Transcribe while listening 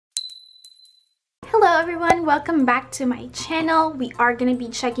everyone, welcome back to my channel. We are going to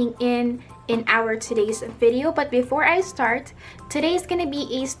be checking in our today's video, but before I start, today is going to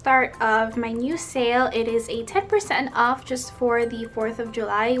be a start of my new sale. It is a 10% off just for the 4th of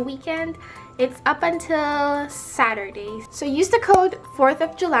July weekend. It's up until Saturday, so use the code 4th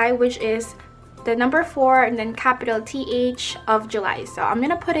of July, which is the number 4 and then capital TH of July. So I'm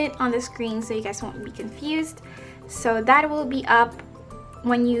gonna put it on the screen so you guys won't be confused. So that will be up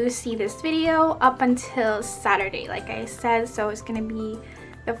when you see this video up until Saturday, like I said. So it's gonna be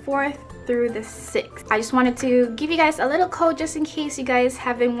the 4th through the 6th. I just wanted to give you guys a little code just in case you guys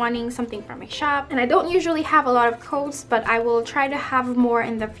have been wanting something from my shop. And I don't usually have a lot of codes, but I will try to have more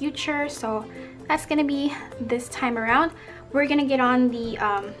in the future. So that's gonna be this time around. We're gonna get on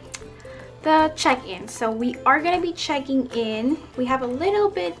the check-in. So we are gonna be checking in. We have a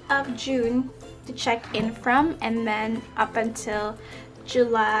little bit of June to check in from, and then up until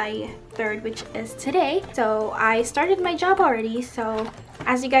July 3rd, which is today. So I started my job already, so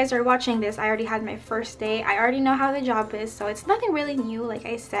as you guys are watching this, I already had my first day. I already know how the job is, so it's nothing really new, like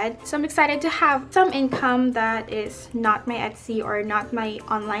I said. So I'm excited to have some income that is not my Etsy or not my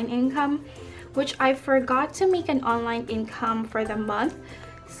online income, which I forgot to make an online income for the month.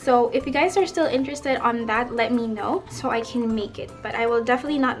 So if you guys are still interested on that, let me know so I can make it, but I will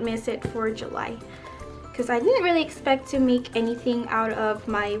definitely not miss it for July, because I didn't really expect to make anything out of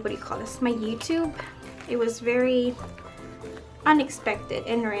my, what do you call this, my YouTube. It was very unexpected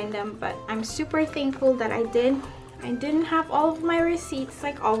and random, but I'm super thankful that I did. I didn't have all of my receipts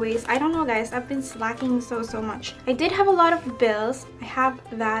like always. I don't know guys, I've been slacking so much. I did have a lot of bills. I have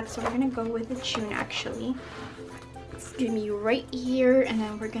that, so we're gonna go with the June actually. It's gonna be right here, and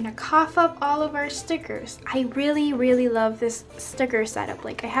then we're gonna cough up all of our stickers. I really love this sticker setup.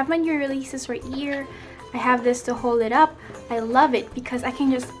 Like, I have my new releases right here. I have this to hold it up. I love it because I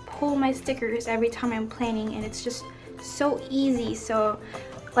can just pull my stickers every time I'm planning, and it's just so easy. So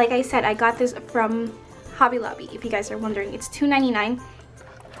like I said, I got this from Hobby Lobby, if you guys are wondering. It's $2.99,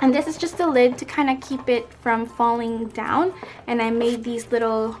 and this is just a lid to kind of keep it from falling down. And I made these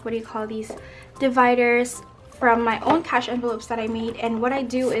little, what do you call these, dividers from my own cash envelopes that I made. And what I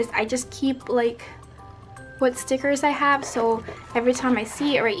do is I just keep like what stickers I have, so every time I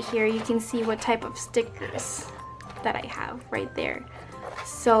see it right here, you can see what type of stickers that I have right there.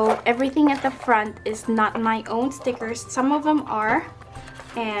 So everything at the front is not my own stickers. Some of them are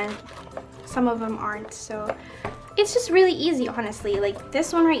and some of them aren't, so it's just really easy, honestly. Like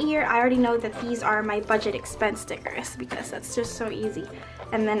this one right here, I already know that these are my budget expense stickers because that's just so easy.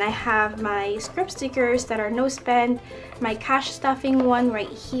 And then I have my script stickers that are no spend, my cash stuffing one right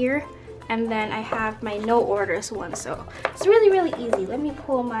here, and then I have my no orders one. So it's really easy. Let me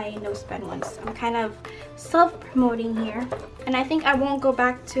pull my no spend ones. I'm kind of self-promoting here, and I think I won't go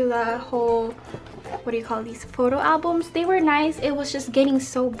back to the whole, what do you call these, photo albums. They were nice, it was just getting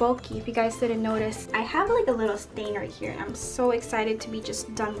so bulky. If you guys didn't notice, I have like a little stain right here, and I'm so excited to be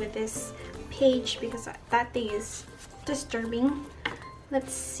just done with this page because that thing is disturbing.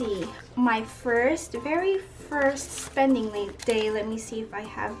 Let's see, my very first spending day. Let me see if I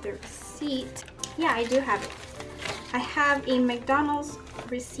have the receipt. Yeah, I do have it. I have a McDonald's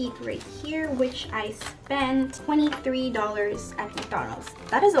receipt right here, which I spent $23 at McDonald's.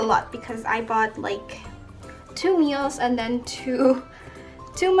 That is a lot because I bought like 2 meals and then two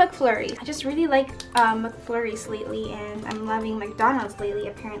McFlurry. I just really like McFlurries lately, and I'm loving McDonald's lately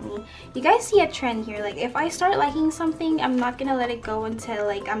apparently. You guys see a trend here. Like, if I start liking something, I'm not gonna let it go until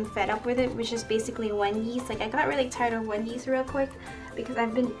like I'm fed up with it, which is basically Wendy's. Like, I got really tired of Wendy's real quick because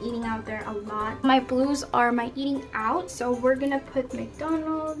I've been eating out there a lot. My blues are my eating out, so we're gonna put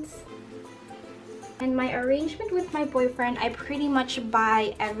McDonald's. And my arrangement with my boyfriend, I pretty much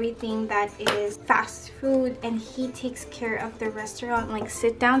buy everything that is fast food, and he takes care of the restaurant, like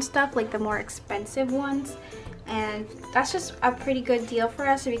sit down stuff, like the more expensive ones. And that's just a pretty good deal for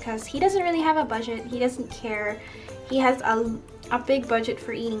us because he doesn't really have a budget. He doesn't care. He has a big budget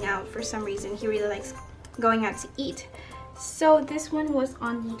for eating out for some reason. He really likes going out to eat. So this one was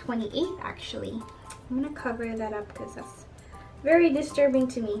on the 28th actually. I'm gonna cover that up because that's very disturbing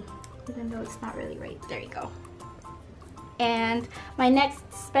to me, even though it's not really right. There you go. And my next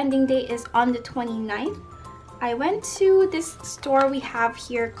spending day is on the 29th. I went to this store we have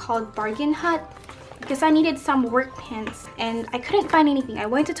here called Bargain Hut because I needed some work pants and I couldn't find anything. I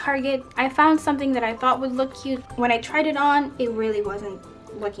went to Target. I found something that I thought would look cute. When I tried it on, it really wasn't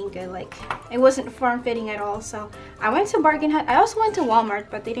looking good. Like, it wasn't form-fitting at all. So I went to Bargain Hut. I also went to Walmart,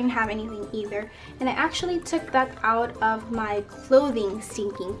 but they didn't have anything either. And I actually took that out of my clothing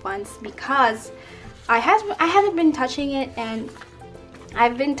sinking funds because I haven't been touching it, and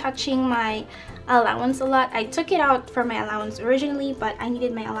I've been touching my allowance a lot. I took it out for my allowance originally, but I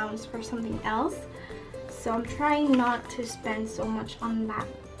needed my allowance for something else. So I'm trying not to spend so much on that.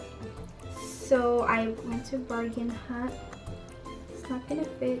 So I went to Bargain Hut. It's not gonna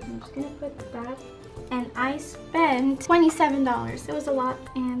fit. I'm just gonna put that. And I spent $27. It was a lot,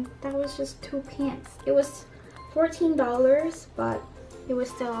 and that was just 2 pants. It was $14, but it was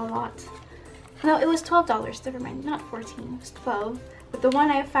still a lot. No, it was $12. Never mind, not 14. It was 12. But the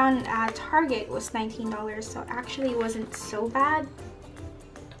one I found at Target was $19, so actually it wasn't so bad.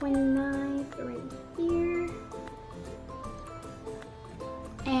 29 right here.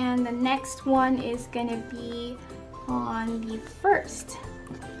 And the next one is gonna be on the 1st.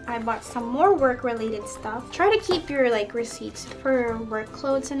 I bought some more work related stuff. Try to keep your like receipts for work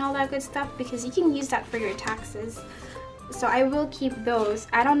clothes and all that good stuff, because you can use that for your taxes. So I will keep those.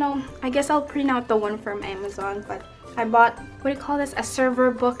 I don't know, I guess I'll print out the one from Amazon, but I bought, what do you call this, a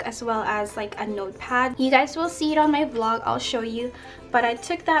server book, as well as like a notepad. You guys will see it on my vlog, I'll show you. But I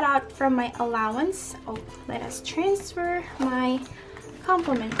took that out from my allowance. Oh, let us transfer my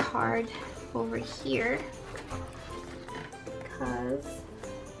compliment card over here, because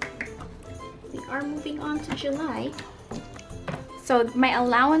we are moving on to July. So my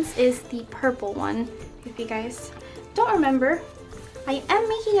allowance is the purple one. If you guys don't remember, I am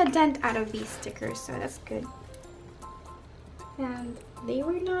making a dent out of these stickers, so that's good. And they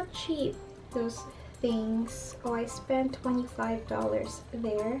were not cheap, those things. Oh, I spent $25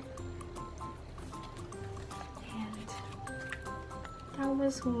 there. And that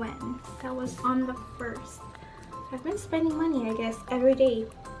was when? That was on the 1st. I've been spending money, I guess, every day.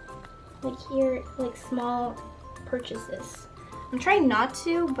 Like here, like small purchases. I'm trying not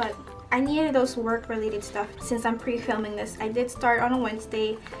to, but I needed those work related stuff since I'm pre-filming this. I did start on a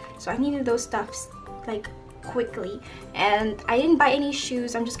Wednesday, so I needed those stuffs like quickly. And I didn't buy any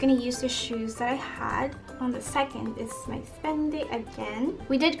shoes. I'm just gonna use the shoes that I had. On the 2nd is my spend day again.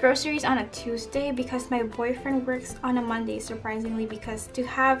 We did groceries on a Tuesday because my boyfriend works on a Monday, surprisingly, because to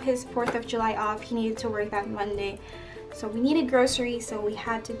have his 4th of July off, he needed to work that Monday. So we needed groceries, so we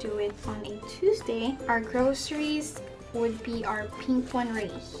had to do it on a Tuesday. Our groceries would be our pink one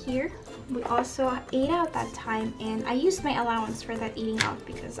right here. We also ate out that time, and I used my allowance for that eating out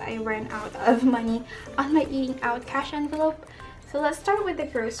because I ran out of money on my eating out cash envelope. So let's start with the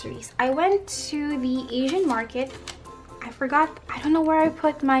groceries. I went to the Asian market. I forgot, I don't know where I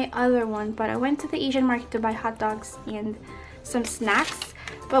put my other one, but I went to the Asian market to buy hot dogs and some snacks.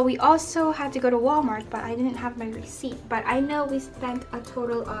 But we also had to go to Walmart, but I didn't have my receipt. But I know we spent a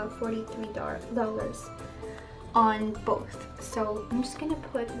total of $43 on both. So I'm just gonna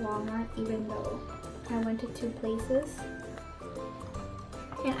put Walmart, even though I went to 2 places.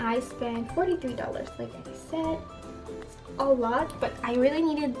 And I spent $43, like I said. It's a lot, but I really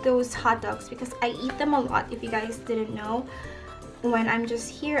needed those hot dogs because I eat them a lot, if you guys didn't know. When I'm just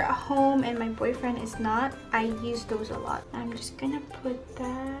here at home and my boyfriend is not, I use those a lot. I'm just gonna put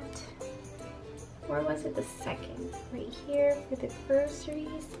that, where was it, the 2nd? Right here for the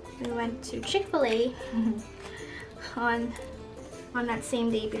groceries. We went to Chick-fil-A on that same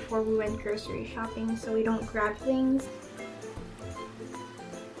day before we went grocery shopping, so we don't grab things.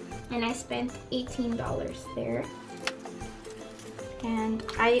 And I spent $18 there. And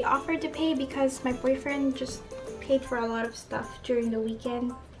I offered to pay because my boyfriend just paid for a lot of stuff during the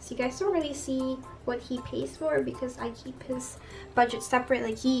weekend. So you guys don't really see what he pays for because I keep his budget separate.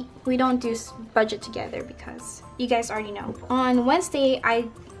 Like we don't do budget together because you guys already know. On Wednesday, I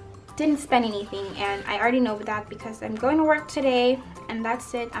didn't spend anything, and I already know that because I'm going to work today and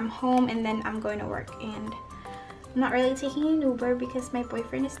that's it. I'm home and then I'm going to work, and I'm not really taking an Uber because my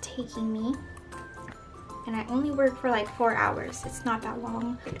boyfriend is taking me. And I only work for like 4 hours. It's not that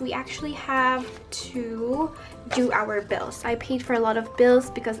long. We actually have to do our bills. I paid for a lot of bills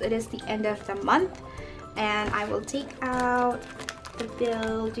because it is the end of the month, and I will take out the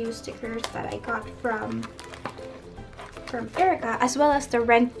bill due stickers that I got from Erica, as well as the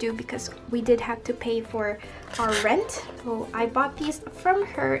rent due because we did have to pay for our rent. So I bought these from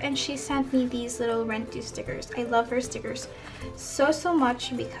her, and she sent me these little rent due stickers. I love her stickers so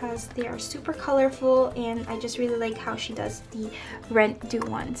much because they are super colorful, and I just really like how she does the rent due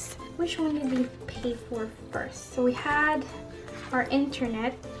ones. Which one did we pay for first? So we had our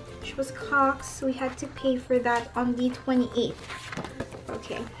internet, which was Cox, so we had to pay for that on the 28th.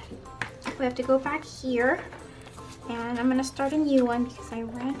 Okay, we have to go back here, and I'm gonna start a new one because I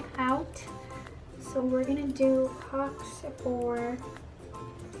ran out. So we're gonna do Cox for,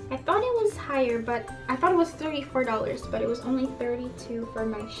 I thought it was higher, but I thought it was $34, but it was only $32 for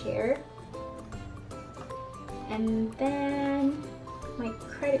my share. And then my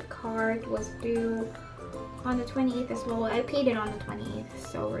credit card was due on the 28th as well. I paid it on the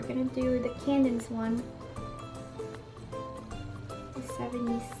 28th, so we're gonna do the Candons one.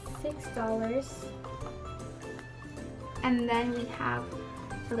 $76. And then we have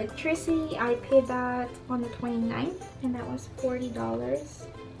electricity. I paid that on the 29th, and that was $40.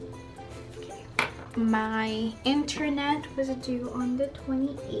 Okay. My internet was due on the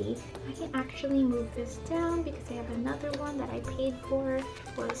 28th. I can actually move this down because I have another one that I paid for.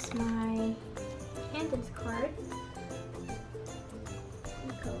 It was my Candons card. There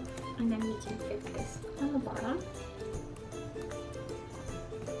we go. And then we can fit this on the bottom.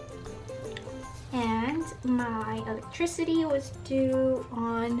 And my electricity was due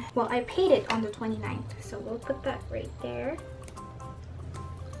on, well, I paid it on the 29th, so we'll put that right there.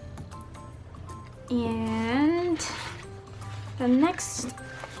 And the next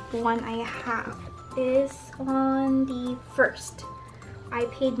one I have is on the 1st. I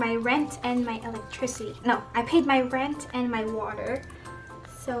paid my rent and my electricity. No, I paid my rent and my water.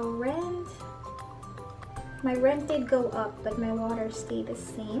 So my rent did go up, but my water stayed the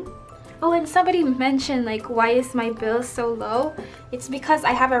same. Oh, and somebody mentioned like, why is my bill so low? It's because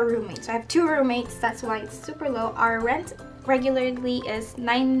I have a roommate. So I have 2 roommates, that's why it's super low. Our rent regularly is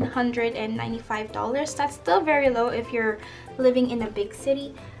 $995. That's still very low if you're living in a big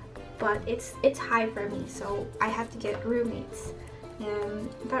city, but it's high for me, so I have to get roommates. And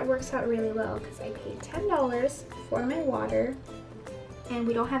that works out really well because I paid $10 for my water, and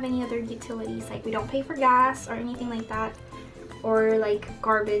we don't have any other utilities, like we don't pay for gas or anything like that, or like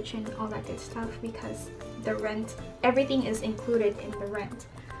garbage and all that good stuff, because the rent, everything is included in the rent.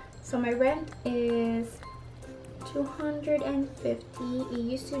 So my rent is $250. It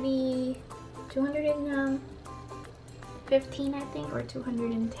used to be $215, I think, or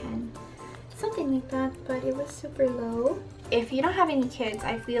 $210, something like that, but it was super low. If you don't have any kids,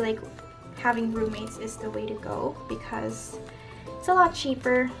 I feel like having roommates is the way to go because it's a lot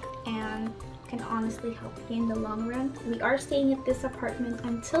cheaper and can honestly help you in the long run. We are staying at this apartment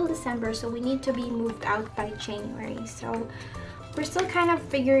until December, so we need to be moved out by January. So we're still kind of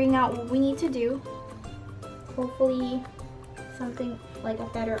figuring out what we need to do. Hopefully something like a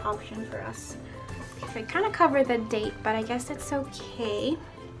better option for us. If I kind of cover the date, but I guess it's okay.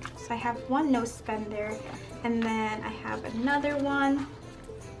 So I have one no spend there, and then I have another one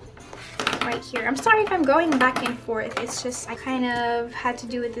right here. I'm sorry if I'm going back and forth. It's just I kind of had to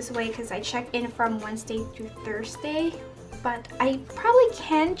do it this way because I check in from Wednesday through Thursday, but I probably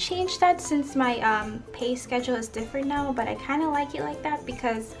can change that since my pay schedule is different now. But I kind of like it like that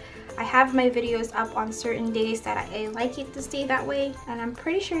because I have my videos up on certain days that I like it to stay that way, and I'm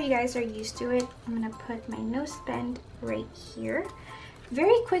pretty sure you guys are used to it. I'm gonna put my no spend right here.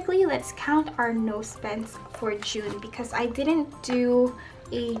 Very quickly, let's count our no spends for June because I didn't do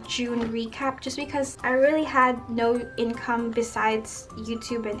a June recap just because I really had no income besides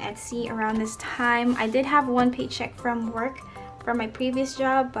YouTube and Etsy around this time. I did have one paycheck from work from my previous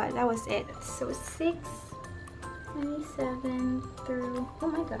job, but that was it. So 6/27 through, oh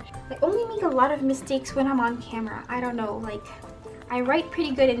my gosh, I only make a lot of mistakes when I'm on camera. I don't know, like I write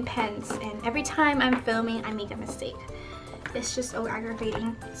pretty good in pens, and every time I'm filming I make a mistake. It's just so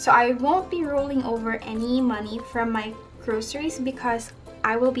aggravating. So I won't be rolling over any money from my groceries because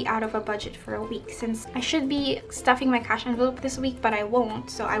I will be out of a budget for a week, since I should be stuffing my cash envelope this week, but I won't,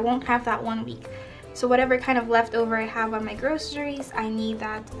 so I won't have that 1 week. So whatever kind of leftover I have on my groceries, I need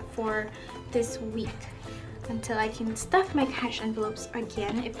that for this week until I can stuff my cash envelopes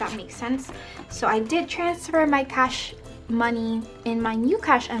again, if that makes sense. So I did transfer my cash money in my new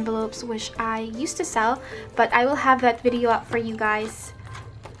cash envelopes, which I used to sell, but I will have that video up for you guys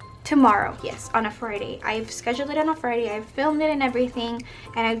tomorrow. Yes, on a Friday. I've scheduled it on a Friday. I've filmed it and everything,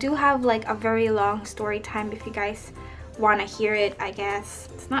 and I do have like a very long story time if you guys want to hear it. I guess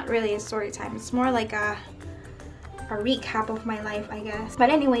it's not really a story time, it's more like a recap of my life, I guess. But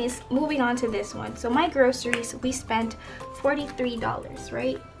anyways, moving on to this one. So my groceries, we spent $43,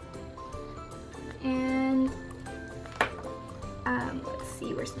 right? And let's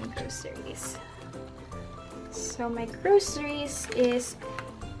see, where's my groceries? So my groceries is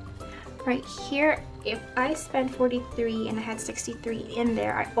right here. If I spent 43 and I had 63 in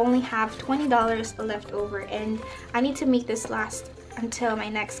there, I only have $20 left over, and I need to make this last until my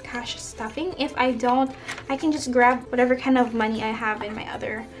next cash stuffing. If I don't, I can just grab whatever kind of money I have in my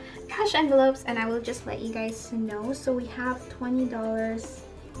other cash envelopes and I will just let you guys know. So we have $20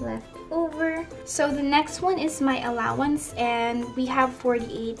 left over. So the next one is my allowance, and we have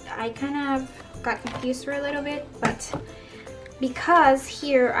 48. I kind of got confused for a little bit, but because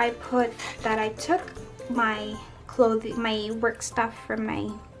here I put that I took my clothing, my work stuff from my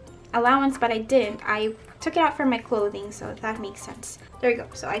allowance, but I didn't. I took it out from my clothing, so that makes sense. There you go.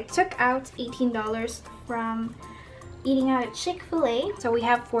 So I took out $18 from eating out at Chick-fil-A. So we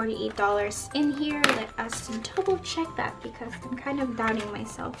have $48 in here. Let us double check that because I'm kind of doubting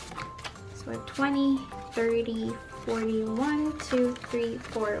myself. So 20, 30, 41, 2, 3,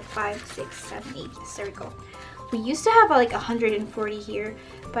 4, 5, 6, 7, 8. Yes, there we go. We used to have like 140 here,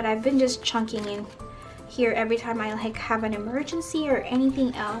 but I've been just chunking in here every time I like have an emergency or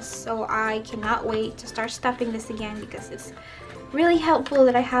anything else. So I cannot wait to start stuffing this again because it's really helpful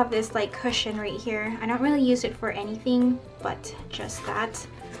that I have this like cushion right here. I don't really use it for anything but just that.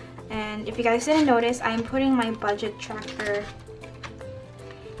 And if you guys didn't notice, I'm putting my budget tracker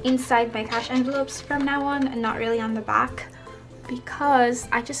inside my cash envelopes from now on and not really on the back because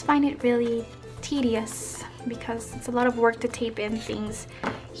I just find it really tedious because it's a lot of work to tape in things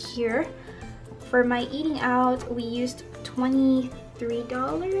here. For my eating out, we used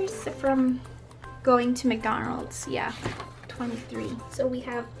 $23 from going to McDonald's. Yeah, 23. So we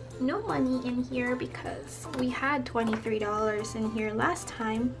have no money in here because we had $23 in here last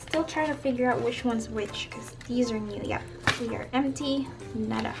time. Still trying to figure out which one's which because these are new. Yeah, we are empty,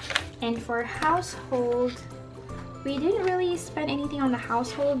 nada. And for household, we didn't really spend anything on the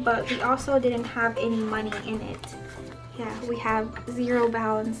household, but we also didn't have any money in it. Yeah, we have zero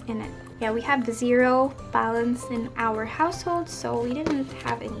balance in it. Yeah, we have zero balance in our household, so we didn't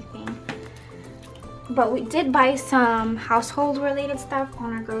have anything. But we did buy some household related stuff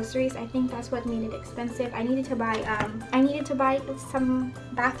on our groceries. I think that's what made it expensive. I needed to buy some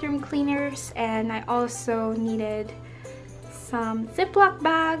bathroom cleaners, and I also needed some Ziploc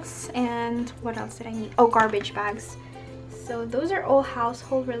bags, and what else did I need? Oh, garbage bags. So those are all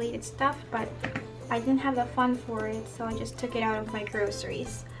household related stuff, but I didn't have the fund for it, so I just took it out of my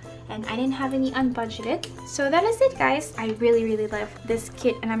groceries. And I didn't have any unbudgeted. So that is it, guys. I really love this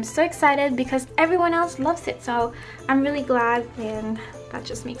kit and I'm so excited because everyone else loves it. So I'm really glad, and that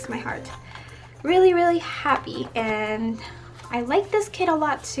just makes my heart really happy. And I like this kit a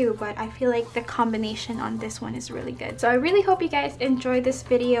lot too, but I feel like the combination on this one is really good. So I really hope you guys enjoyed this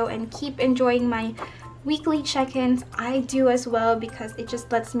video and keep enjoying my weekly check-ins. I do as well because it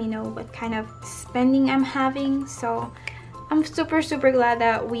just lets me know what kind of spending I'm having. So I'm super glad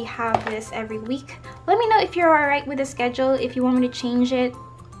that we have this every week. Let me know if you're alright with the schedule, if you want me to change it,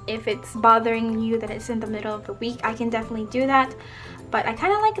 if it's bothering you that it's in the middle of the week. I can definitely do that, but I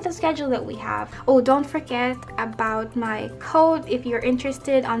kind of like the schedule that we have. Oh, don't forget about my code if you're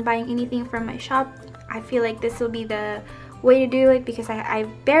interested on buying anything from my shop. I feel like this will be the way to do it because I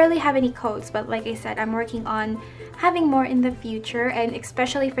barely have any codes, but like I said, I'm working on having more in the future, and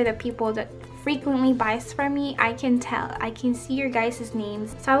especially for the people that frequently buys from me, I can tell, I can see your guys'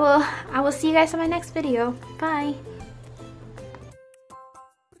 names. So I will see you guys in my next video. Bye.